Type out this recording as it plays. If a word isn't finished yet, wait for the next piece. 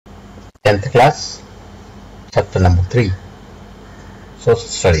10th class, chapter number 3, social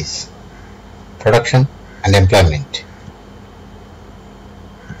studies, production and employment.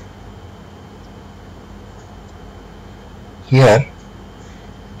 Here,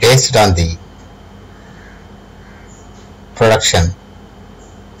 based on the production,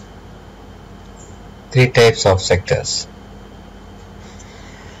 three types of sectors.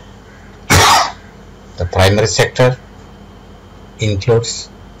 The primary sector includes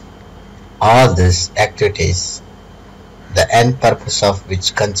all these activities, the end purpose of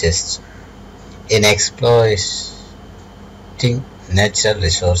which consists in exploiting natural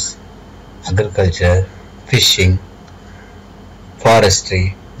resource, agriculture, fishing,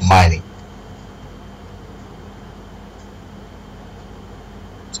 forestry, mining.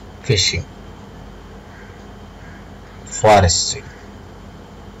 Fishing, forestry,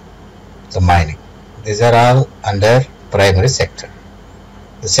 the mining. These are all under primary sector.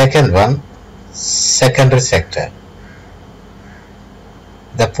 The second one, secondary sector.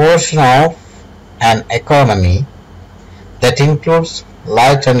 The portion of an economy that includes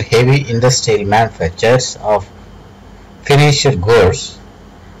light and heavy industrial manufactures of finished goods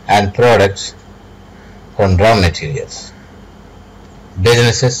and products from raw materials.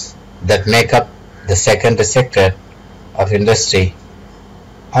 Businesses that make up the secondary sector of industry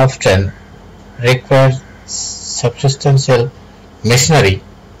often require substantial machinery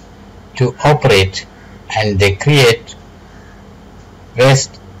to operate, and they create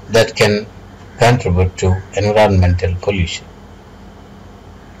waste that can contribute to environmental pollution.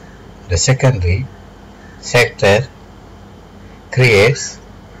 The secondary sector creates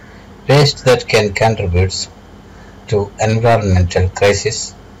waste that can contribute to environmental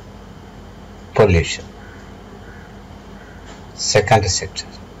crisis, pollution. Secondary sector.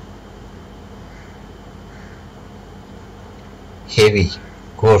 Heavy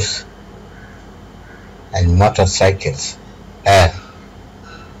goods and motorcycles are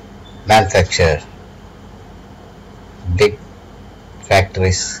manufactured, big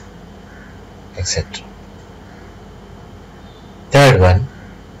factories, etc. Third one,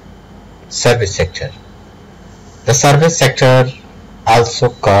 service sector. The service sector, also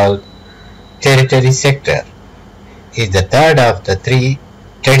called tertiary sector, is the third of the three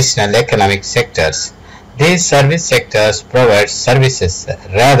traditional economic sectors. These service sectors provide services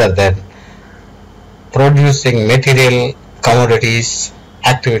rather than producing material commodities.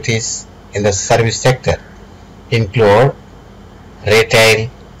 Activities in the service sector include retail,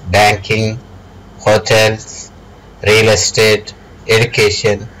 banking, hotels, real estate,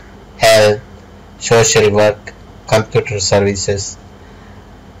 education, health, social work, computer services,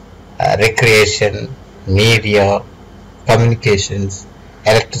 recreation, media, communications,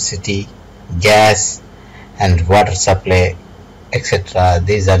 electricity, gas and water supply, etc.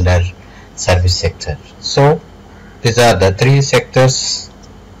 These under service sector. So these are the three sectors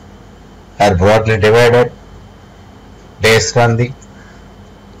are broadly divided based on the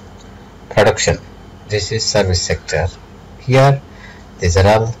production. This is service sector. Here these are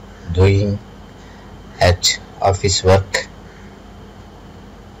all doing at office work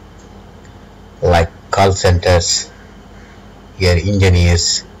like call centers, here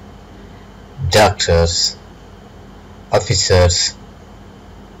engineers, doctors, officers,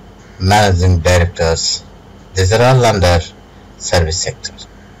 managing directors. These are all under service sector.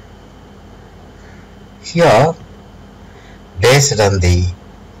 Here, based on the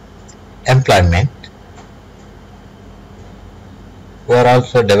employment, we are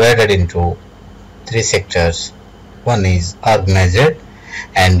also divided into three sectors. One is organized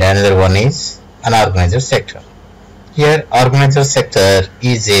and another one is unorganized sector. Here, organized sector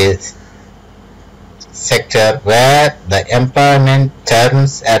is a sector where the employment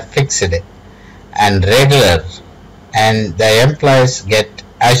terms are fixed and regular and the employees get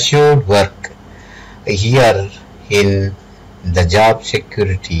assured work. Here in the job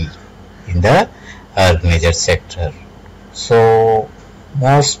security in the organized sector. So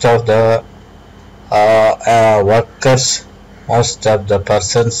most of the workers, most of the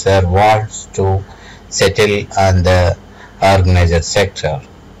persons wants to settle on the organized sector.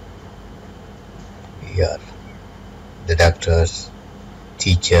 Here the doctors,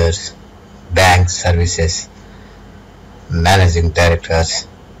 teachers, bank services, managing directors,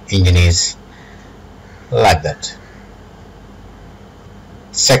 engineers, like that.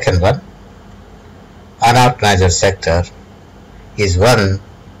 Second one, unorganized sector, is one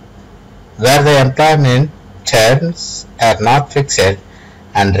where the employment terms are not fixed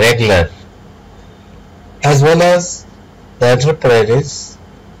and regular, as well as the enterprises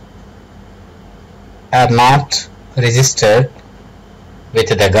are not registered with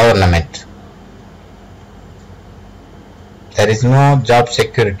the government. There is no job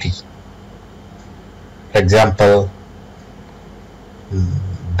security. For example,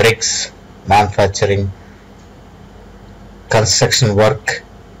 bricks, manufacturing, construction work,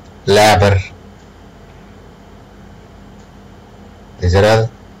 labor. These are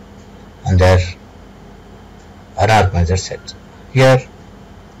all under unorganized sector. Here,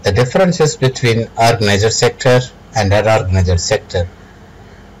 the differences between organized sector and unorganized sector.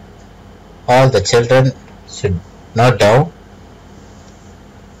 All the children should note down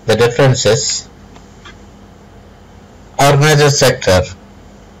the differences. Organized sector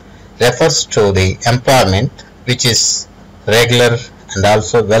refers to the employment which is regular and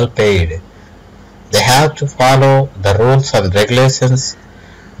also well paid. They have to follow the rules and regulations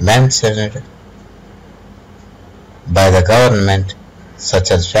mentioned by the government, such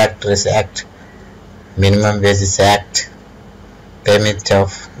as Factories Act, Minimum Wages Act, Payment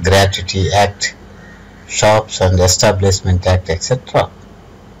of Gratuity Act, Shops and Establishment Act, etc.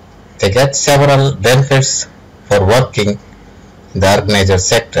 They get several benefits for working in the organized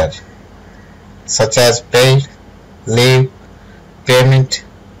sector, such as paid leave, payment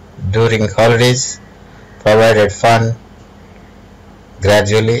during holidays, provided fund,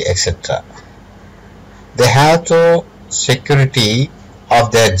 gradually, etc. They have to security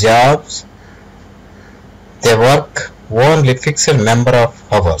of their jobs. They work only fixed number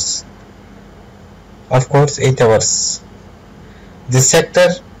of hours. Of course, 8 hours. This sector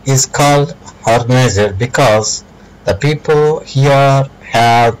is called organized because the people here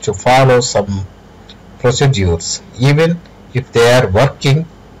have to follow some procedures. Even if they are working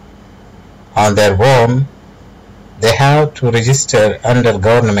on their own, they have to register under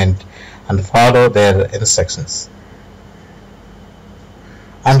government and follow their instructions.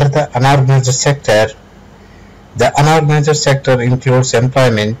 Under the unorganized sector, the unorganized sector includes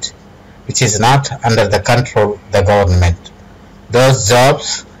employment which is not under the control of the government. Those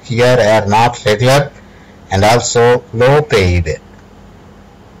jobs here are not regular and also low paid.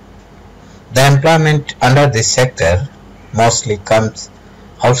 The employment under this sector mostly comes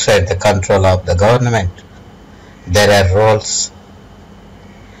outside the control of the government. There are rules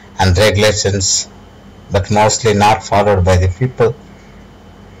and regulations, but mostly not followed by the people.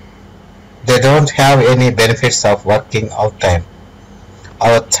 They don't have any benefits of working overtime.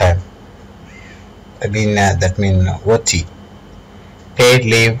 That means OT, paid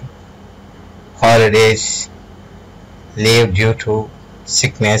leave, holidays, leave due to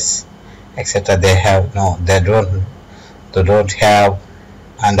sickness, etc. They don't have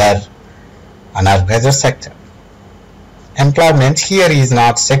under unorganized sector. Employment here is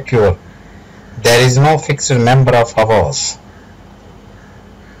not secure. There is no fixed number of hours.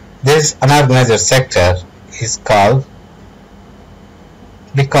 This unorganized sector is called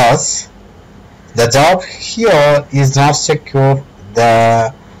because the job here is not secure.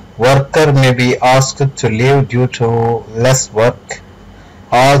 The worker may be asked to leave due to less work.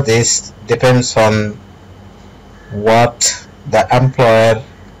 All this depends on what the employer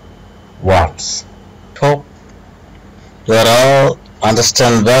wants. Hope you are all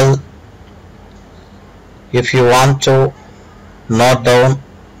understand well. If you want to note down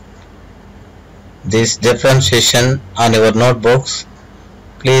this differentiation on your notebooks,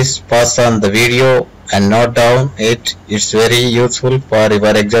 please pause on the video and note down it. It's very useful for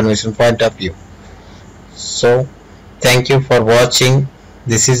your examination point of view. So, thank you for watching.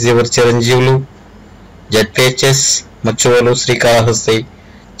 This is your Chiranjeevulu, ZPHS, Machuvalu, Srikalahasti,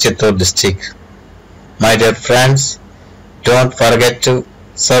 Chittoor district. My dear friends, don't forget to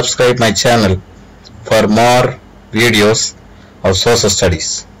subscribe my channel for more videos of social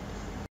studies.